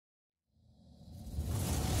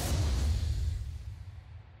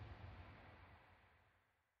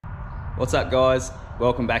What's up guys?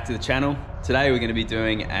 Welcome back to the channel. Today we're going to be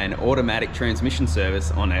doing an automatic transmission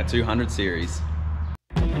service on our 200 series.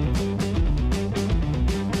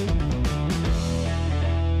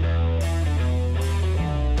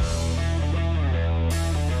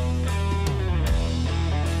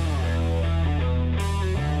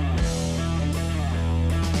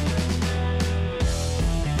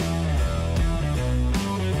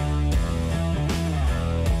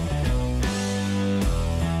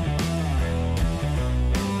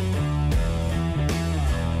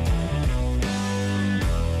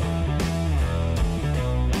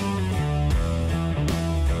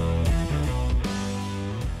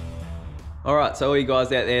 Alright, so all you guys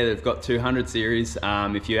out there that have got 200 series,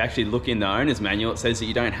 if you actually look in the owner's manual, it says that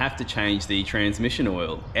you don't have to change the transmission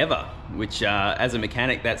oil, ever. Which, as a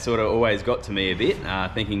mechanic, that sort of always got to me a bit,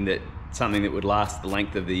 thinking that something that would last the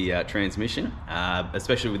length of the transmission,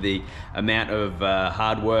 especially with the amount of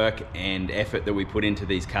hard work and effort that we put into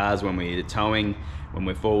these cars when we're towing, when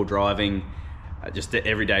we're four-wheel driving, just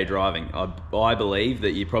everyday driving. I believe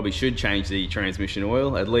that you probably should change the transmission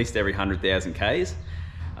oil at least every 100,000 Ks.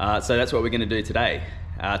 So that's what we're going to do today.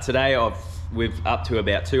 Today we've up to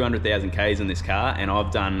about 200,000 Ks in this car, and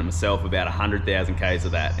I've done myself about 100,000 Ks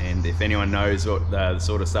of that. And if anyone knows what the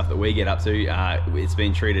sort of stuff that we get up to, it's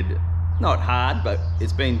been treated, not hard, but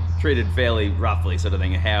it's been treated fairly roughly, sort of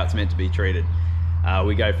thing, how it's meant to be treated.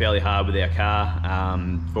 We go fairly hard with our car,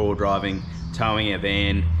 four-wheel driving, towing our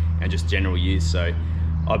van, and just general use. So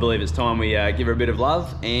I believe it's time we give her a bit of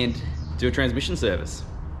love and do a transmission service.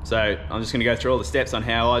 So I'm just going to go through all the steps on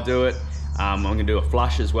how I do it. I'm going to do a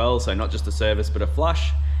flush as well, so not just a service but a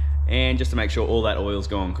flush, and just to make sure all that oil's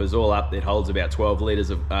gone, because all up it holds about 12 litres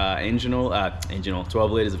of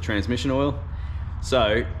 12 litres of transmission oil.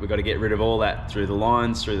 So we've got to get rid of all that through the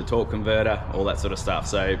lines, through the torque converter, all that sort of stuff.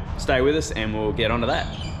 So stay with us and we'll get onto that.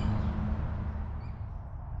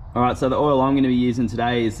 Alright, so the oil I'm going to be using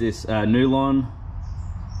today is this Nulon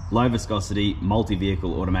low viscosity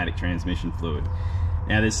multi-vehicle automatic transmission fluid.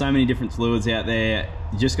 Now there's so many different fluids out there,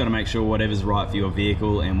 you just got to make sure whatever's right for your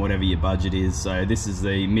vehicle and whatever your budget is. So this is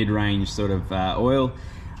the mid-range sort of oil.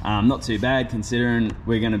 Not too bad considering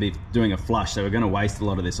we're going to be doing a flush, so we're going to waste a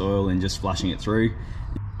lot of this oil and just flushing it through.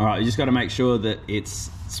 Alright, you just got to make sure that it's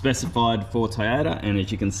specified for Toyota, and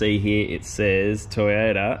as you can see here it says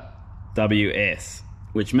Toyota WS,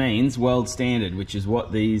 which means world standard, which is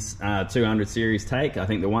what these 200 series take. I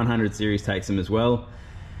think the 100 series takes them as well.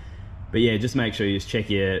 But yeah, just make sure you just check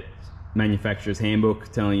your manufacturer's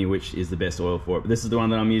handbook telling you which is the best oil for it. But this is the one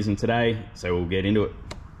that I'm using today, so we'll get into it.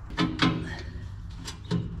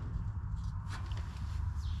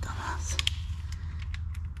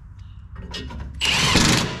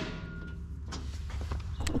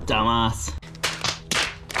 Dumbass.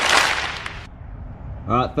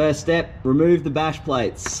 Alright, first step, remove the bash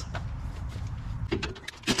plates.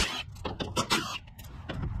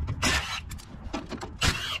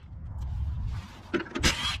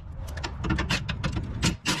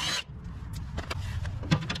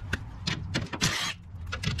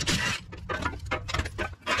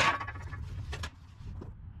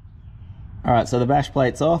 Alright, so the bash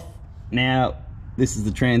plate's off. Now, this is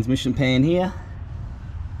the transmission pan here,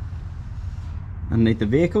 underneath the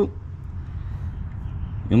vehicle.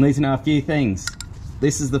 You'll need to know a few things.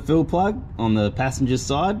 This is the fill plug on the passenger's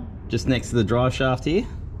side, just next to the drive shaft here,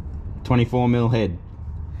 24mm head.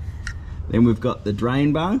 Then we've got the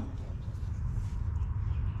drain bung,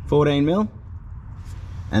 14mm,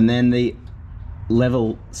 and then the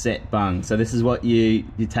level set bung. So this is what you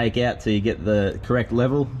take out till you get the correct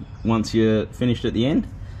level once you're finished at the end.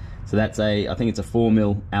 So that's I think it's a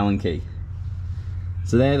 4mm Allen key.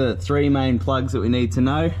 So they're the three main plugs that we need to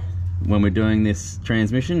know when we're doing this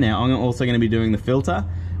transmission. Now I'm also going to be doing the filter,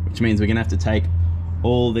 which means we're going to have to take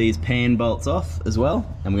all these pan bolts off as well,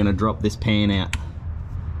 and we're going to drop this pan out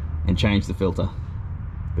and change the filter.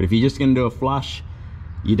 But if you're just going to do a flush,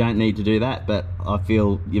 you don't need to do that, but I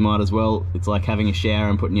feel you might as well. It's like having a shower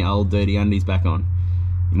and putting your old dirty undies back on.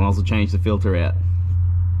 You might as well change the filter out.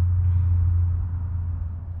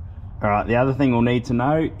 Alright, the other thing we'll need to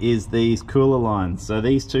know is these cooler lines. So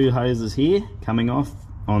these two hoses here coming off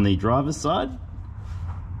on the driver's side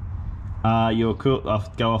are your go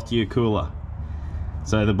off to your cooler.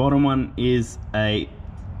 So the bottom one is a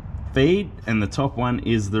feed and the top one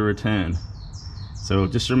is the return. So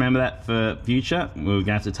just remember that for future. We're going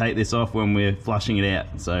to have to take this off when we're flushing it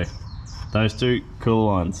out. So those two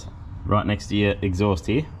cooler lines right next to your exhaust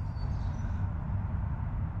here.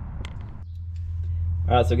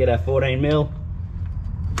 Alright, so get our 14mm,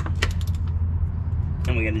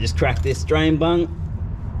 and we're going to just crack this drain bung.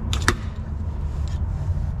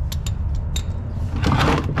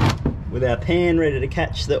 with our pan ready to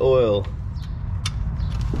catch the oil.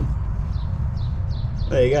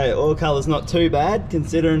 There you go, oil colour's not too bad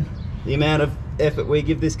considering the amount of effort we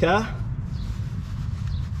give this car.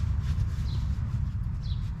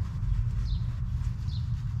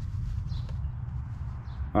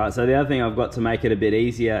 Alright, so the other thing I've got to make it a bit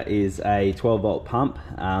easier is a 12 volt pump.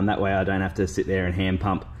 That way I don't have to sit there and hand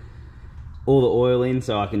pump all the oil in,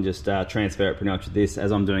 so I can just transfer it pretty much with this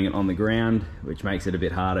as I'm doing it on the ground, which makes it a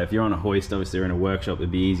bit harder. If you're on a hoist, obviously, or in a workshop, it'd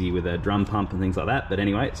be easy with a drum pump and things like that. But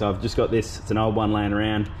anyway, so I've just got this, it's an old one laying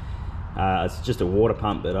around. It's just a water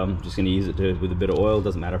pump, but I'm just going to use it with a bit of oil.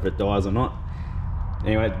 Doesn't matter if it dies or not.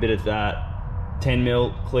 Anyway, a bit of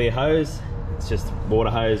 10mm clear hose. It's just water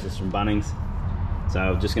hose, just from Bunnings. So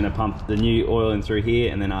I'm just going to pump the new oil in through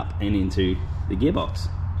here and then up and into the gearbox.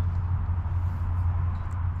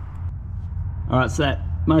 Alright, so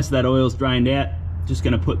most of that oil's drained out. Just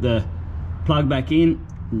going to put the plug back in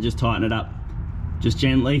and just tighten it up just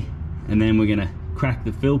gently, and then we're going to crack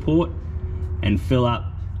the fill port and fill up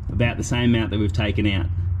about the same amount that we've taken out.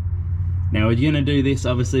 Now we're going to do this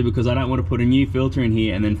obviously because I don't want to put a new filter in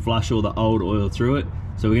here and then flush all the old oil through it.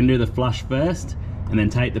 So we're going to do the flush first and then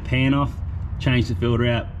take the pan off, change the filter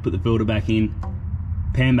out, put the filter back in,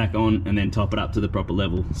 pan back on, and then top it up to the proper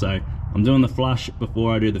level. So I'm doing the flush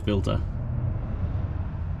before I do the filter.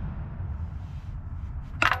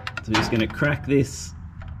 So I'm just going to crack this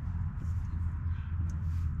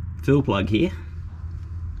fill plug here.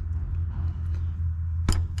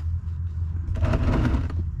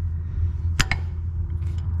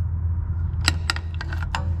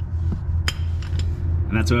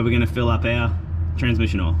 And that's where we're going to fill up our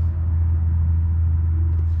transmission oil.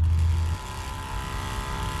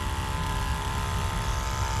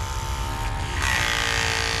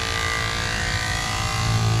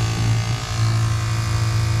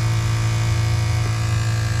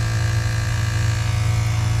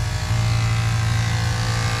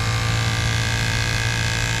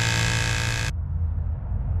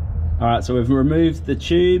 Alright, so we've removed the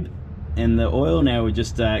tube and the oil. Now we're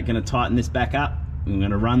just going to tighten this back up. We're going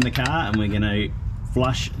to run the car and we're going to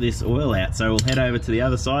flush this oil out. So we'll head over to the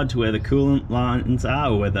other side to where the coolant lines are,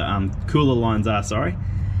 or where the cooler lines are, sorry.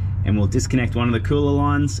 And we'll disconnect one of the cooler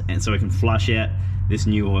lines and so we can flush out this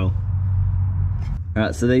new oil.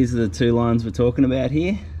 Alright, so these are the two lines we're talking about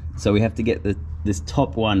here. So we have to get this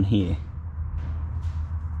top one here.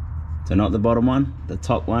 So not the bottom one, the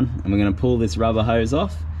top one. And we're going to pull this rubber hose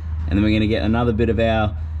off. And then we're going to get another bit of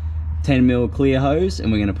our 10mm clear hose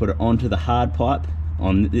and we're going to put it onto the hard pipe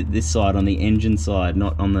on this side, on the engine side,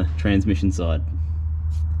 not on the transmission side.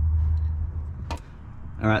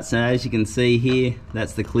 Alright, so as you can see here,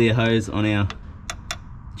 that's the clear hose on our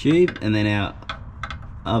tube, and then our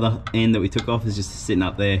other end that we took off is just sitting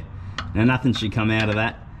up there. Now nothing should come out of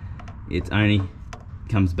that, it only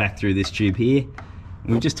comes back through this tube here.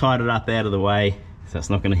 And we've just tied it up out of the way so it's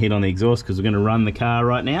not going to hit on the exhaust, because we're going to run the car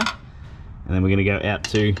right now, and then we're going to go out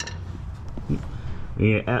to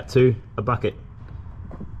a bucket.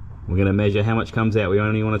 We're going to measure how much comes out. We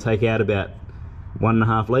only want to take out about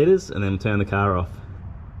 1.5 litres and then we'll turn the car off.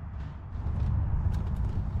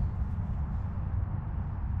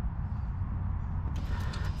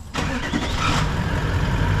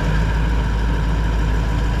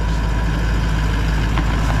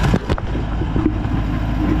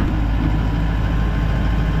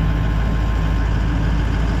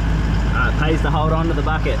 It pays to hold on to the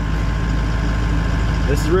bucket.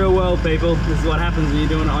 This is real world, people. This is what happens when you're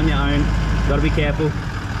doing it on your own. Got to be careful.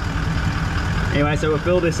 Anyway, so we'll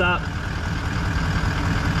fill this up.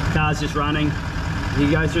 Car's just running.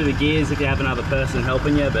 You go through the gears if you have another person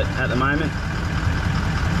helping you, but at the moment,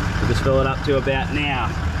 we'll just fill it up to about now.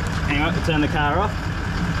 Hang on, we'll turn the car off.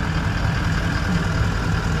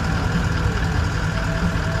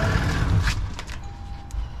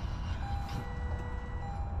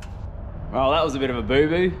 Well, that was a bit of a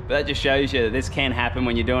boo-boo, but that just shows you that this can happen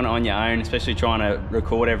when you're doing it on your own, especially trying to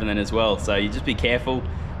record everything as well. So you just be careful.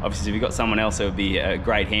 Obviously, if you've got someone else, it would be a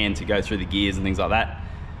great hand to go through the gears and things like that.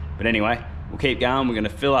 But anyway, we'll keep going. We're going to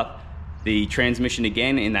fill up the transmission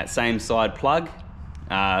again in that same side plug,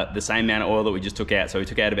 the same amount of oil that we just took out. So we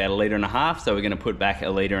took out about 1.5 litres, so we're going to put back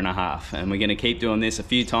 1.5 litres. And we're going to keep doing this a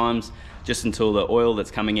few times just until the oil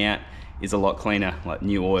that's coming out is a lot cleaner, like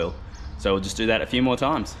new oil. So we'll just do that a few more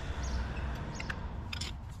times.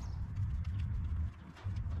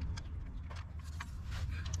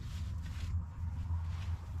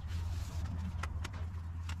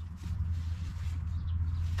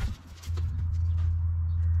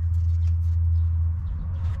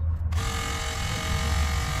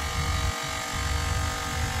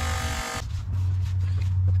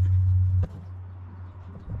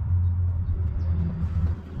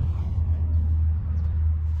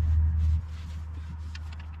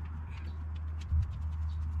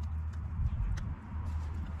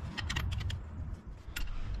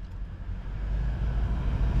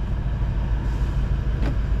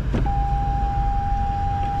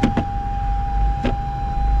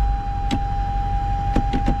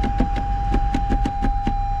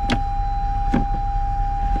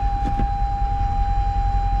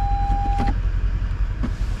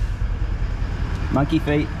 monkey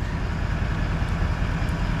feet.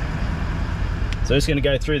 So just going to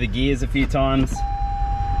go through the gears a few times.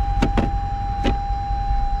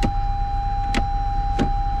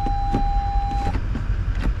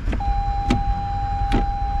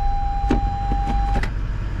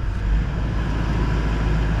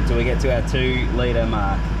 Until we get to our 2 litre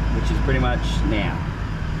mark, which is pretty much now.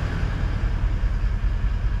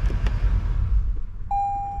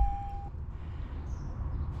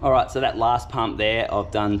 Alright, so that last pump there, I've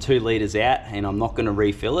done 2 litres out, and I'm not going to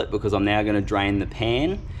refill it because I'm now going to drain the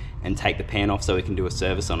pan and take the pan off so we can do a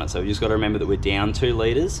service on it. So we've just got to remember that we're down 2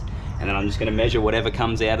 litres, and then I'm just going to measure whatever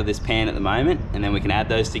comes out of this pan at the moment, and then we can add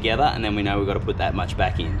those together, and then we know we've got to put that much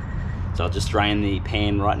back in. So I'll just drain the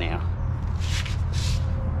pan right now.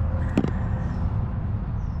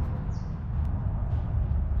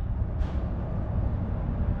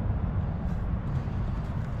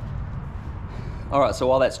 Alright, so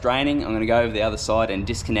while that's draining, I'm going to go over the other side and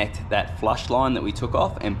disconnect that flush line that we took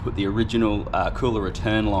off and put the original cooler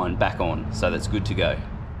return line back on, so that's good to go.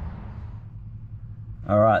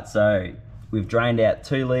 Alright, so we've drained out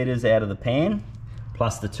 2 litres out of the pan,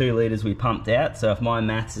 plus the 2 litres we pumped out, so if my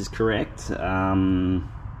maths is correct, 4.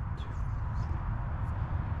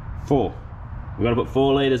 We've got to put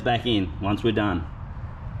 4 litres back in once we're done.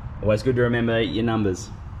 Always good to remember your numbers.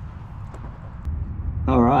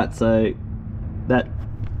 Alright, so that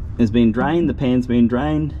has been drained, the pan's been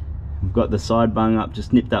drained. We've got the side bung up,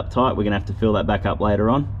 just nipped up tight. We're gonna have to fill that back up later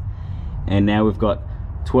on. And now we've got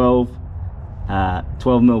 12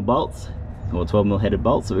 mil bolts, or 12 mil headed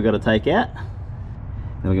bolts that we've got to take out.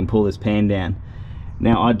 Then we can pull this pan down.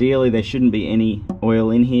 Now ideally there shouldn't be any oil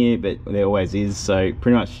in here, but there always is. So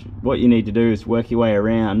pretty much what you need to do is work your way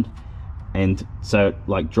around, and so it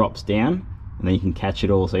like drops down, and then you can catch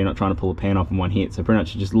it all, so you're not trying to pull the pan off in one hit. So pretty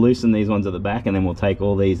much you just loosen these ones at the back, and then we'll take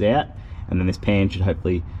all these out, and then this pan should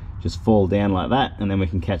hopefully just fall down like that, and then we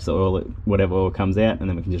can catch the oil, whatever oil comes out, and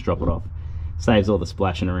then we can just drop it off. Saves all the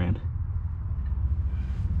splashing around.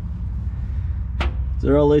 So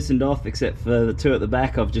they're all loosened off except for the 2 at the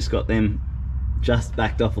back. I've just got them just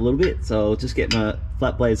backed off a little bit, so I'll just get my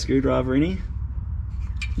flat blade screwdriver in here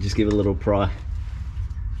and just give it a little pry.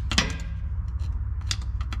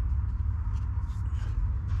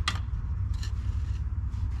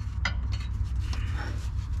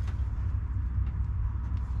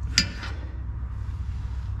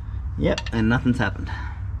 Yep, and nothing's happened.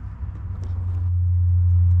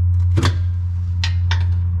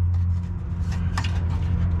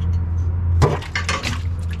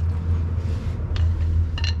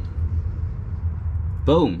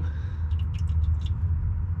 Boom.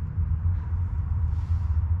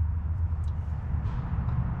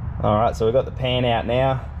 Alright, so we've got the pan out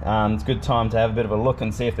now. It's a good time to have a bit of a look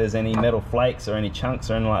and see if there's any metal flakes or any chunks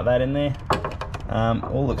or anything like that in there.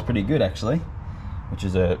 All looks pretty good actually, which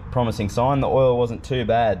is a promising sign. The oil wasn't too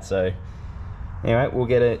bad, so anyway, we'll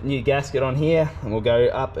get a new gasket on here and we'll go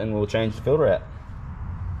up and we'll change the filter out.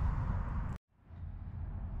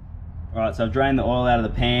 Alright, so I've drained the oil out of the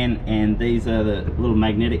pan, and these are the little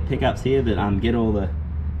magnetic pickups here that get all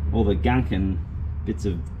the gunk and bits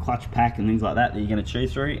of clutch pack and things like that you're going to chew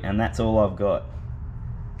through, and that's all I've got.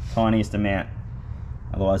 Tiniest amount.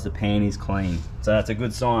 Otherwise the pan is clean. So that's a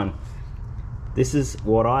good sign. This is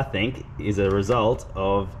what I think is a result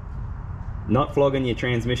of not flogging your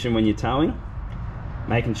transmission when you're towing,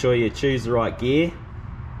 making sure you choose the right gear,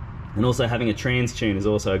 and also having a trans tune is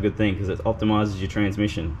also a good thing because it optimizes your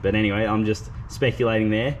transmission. But anyway, I'm just speculating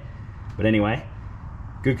there. But anyway,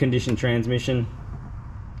 good condition transmission,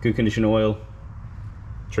 good condition oil,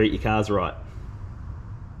 treat your cars right.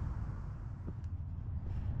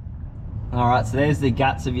 Alright, so there's the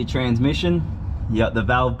guts of your transmission. You got the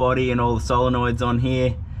valve body and all the solenoids on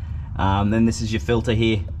here. Then this is your filter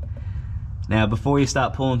here. Now before you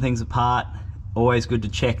start pulling things apart, always good to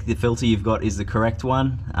check the filter you've got is the correct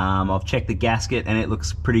one. I've checked the gasket and it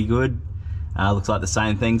looks pretty good. Looks like the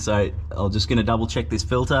same thing, so I'm just going to double check this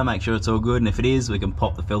filter, make sure it's all good, and if it is, we can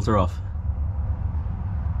pop the filter off.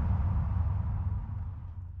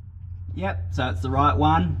 Yep, so it's the right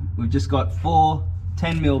one. We've just got 4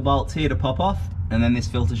 10mm bolts here to pop off, and then this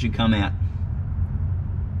filter should come out.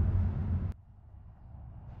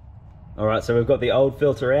 Alright, so we've got the old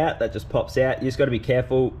filter out, that just pops out. You just got to be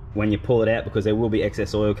careful when you pull it out because there will be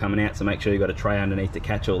excess oil coming out, so make sure you've got a tray underneath to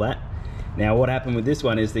catch all that. Now what happened with this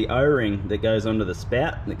one is the O-ring that goes onto the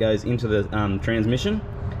spout, that goes into the transmission,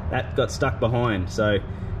 that got stuck behind. So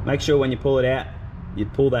make sure when you pull it out, you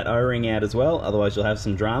pull that O-ring out as well, otherwise you'll have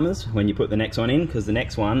some dramas when you put the next one in, because the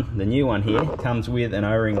next one, the new one here, comes with an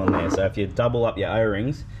O-ring on there. So if you double up your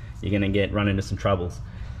O-rings, you're going to run into some troubles.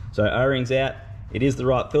 So O-ring's out, it is the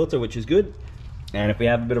right filter, which is good. And if we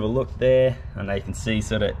have a bit of a look there, I know you can see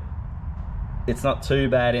sort of, it's not too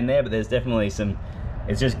bad in there, but there's definitely some,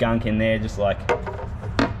 it's just gunk in there, just like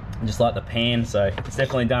the pan. So it's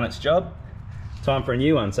definitely done its job. Time for a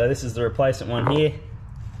new one. So this is the replacement one here,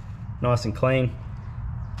 nice and clean.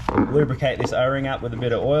 Lubricate this O-ring up with a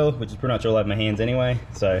bit of oil, which is pretty much all over my hands anyway,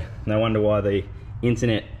 so no wonder why the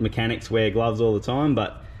internet mechanics wear gloves all the time,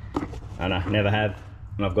 but I know, never have,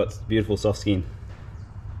 and I've got beautiful soft skin.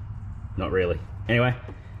 Not really. Anyway,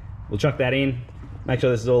 we'll chuck that in, make sure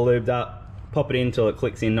this is all lubed up, pop it in until it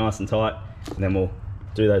clicks in nice and tight, and then we'll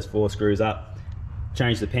do those 4 screws up,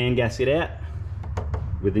 change the pan gasket out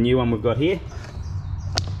with the new one we've got here,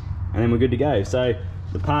 and then we're good to go. So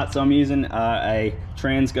the parts I'm using are a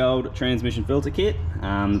Transgold transmission filter kit.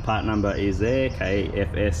 The part number is there,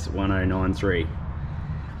 KFS1093.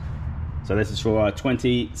 So this is for a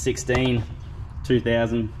 2016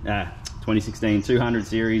 200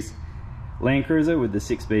 series Landcruiser with the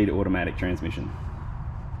 6-speed automatic transmission.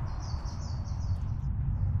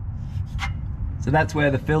 So that's where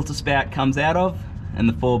the filter spout comes out of, and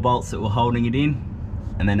the 4 bolts that were holding it in,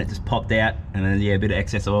 and then it just popped out, and then yeah, a bit of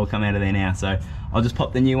excess oil come out of there now. So I'll just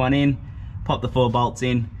pop the new one in, pop the 4 bolts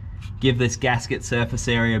in, give this gasket surface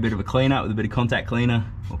area a bit of a clean up with a bit of contact cleaner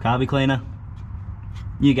or carby cleaner,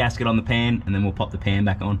 new gasket on the pan, and then we'll pop the pan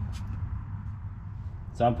back on.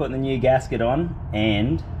 So I'm putting the new gasket on,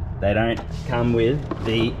 and they don't come with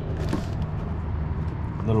the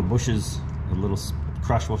little bushes, the little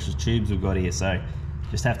crush washers tubes we've got here, so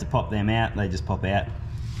just have to pop them out. They just pop out,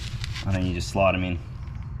 and then you just slide them in.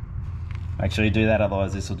 Make sure you do that,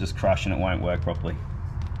 otherwise this will just crush and it won't work properly.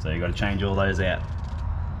 So you've got to change all those out.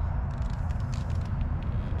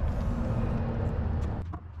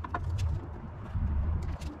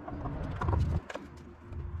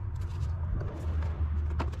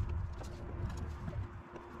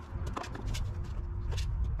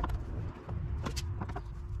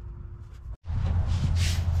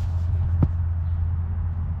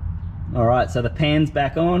 Alright, so the pan's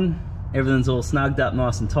back on, everything's all snugged up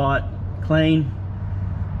nice and tight, clean.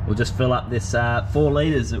 We'll just fill up this 4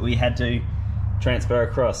 litres that we had to transfer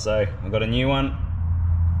across. So I've got a new one,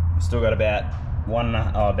 I've still got about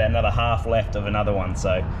another half left of another one.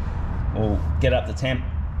 So we'll get up to temp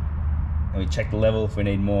and we check the level. If we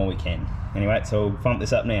need more, we can. Anyway, so we'll pump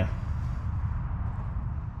this up now.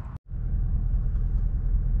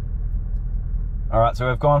 Alright, so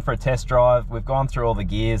we've gone for a test drive, we've gone through all the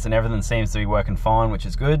gears and everything seems to be working fine, which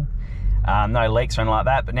is good. No leaks or anything like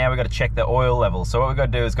that, but now we've got to check the oil level. So what we've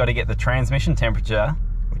got to do is got to get the transmission temperature,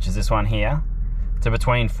 which is this one here, to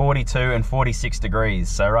between 42 and 46 degrees.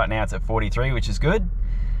 So right now it's at 43, which is good.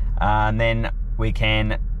 And then we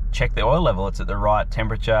can check the oil level. It's at the right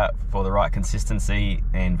temperature for the right consistency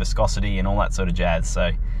and viscosity and all that sort of jazz. So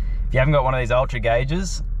if you haven't got one of these ultra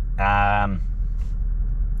gauges,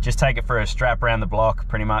 just take it for a strap around the block,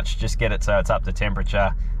 pretty much. Just get it so it's up to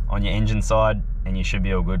temperature on your engine side, and you should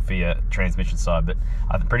be all good for your transmission side. But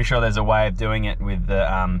I'm pretty sure there's a way of doing it with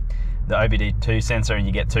the OBD2 sensor, and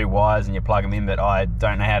you get 2 wires and you plug them in, but I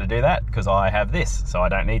don't know how to do that because I have this, so I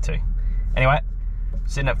don't need to. Anyway,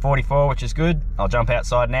 sitting at 44, which is good. I'll jump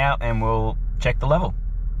outside now and we'll check the level.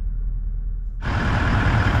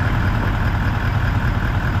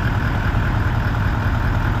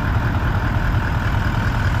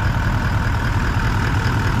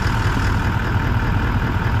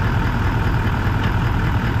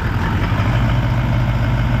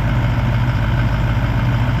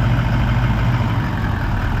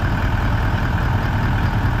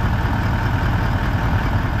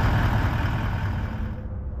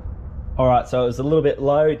 Alright, so it was a little bit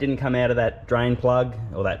low, it didn't come out of that drain plug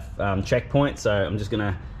or that checkpoint, so I'm just going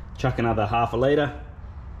to chuck another half a litre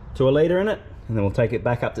to a litre in it, and then we'll take it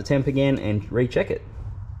back up to temp again and recheck it.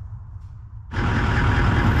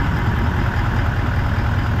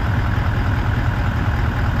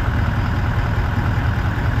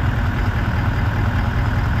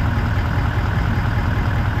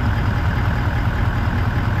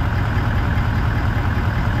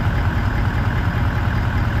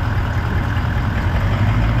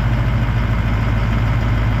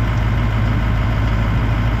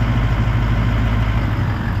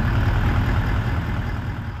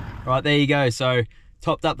 Right, there you go. So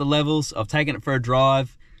topped up the levels, I've taken it for a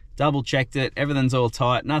drive, double checked it, everything's all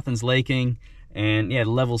tight, nothing's leaking, and yeah, the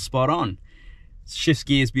level's spot on. Shifts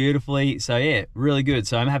gears beautifully, so yeah, really good.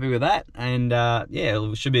 So I'm happy with that, and yeah,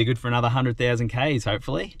 it should be good for another 100,000 Ks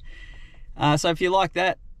hopefully. So if you like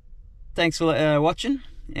that, thanks for watching,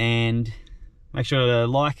 and make sure to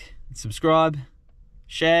like, subscribe,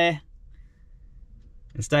 share,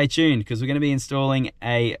 And stay tuned, because we're going to be installing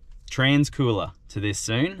a trans cooler to this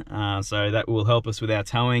soon, so that will help us with our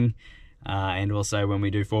towing, and also when we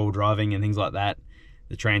do forward driving and things like that,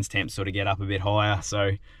 the trans temps sort of get up a bit higher,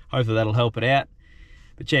 so hopefully that'll help it out.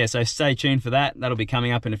 But yeah, so stay tuned for that. That'll be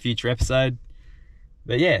coming up in a future episode.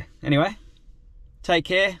 But yeah, anyway, take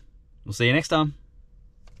care. We'll see you next time.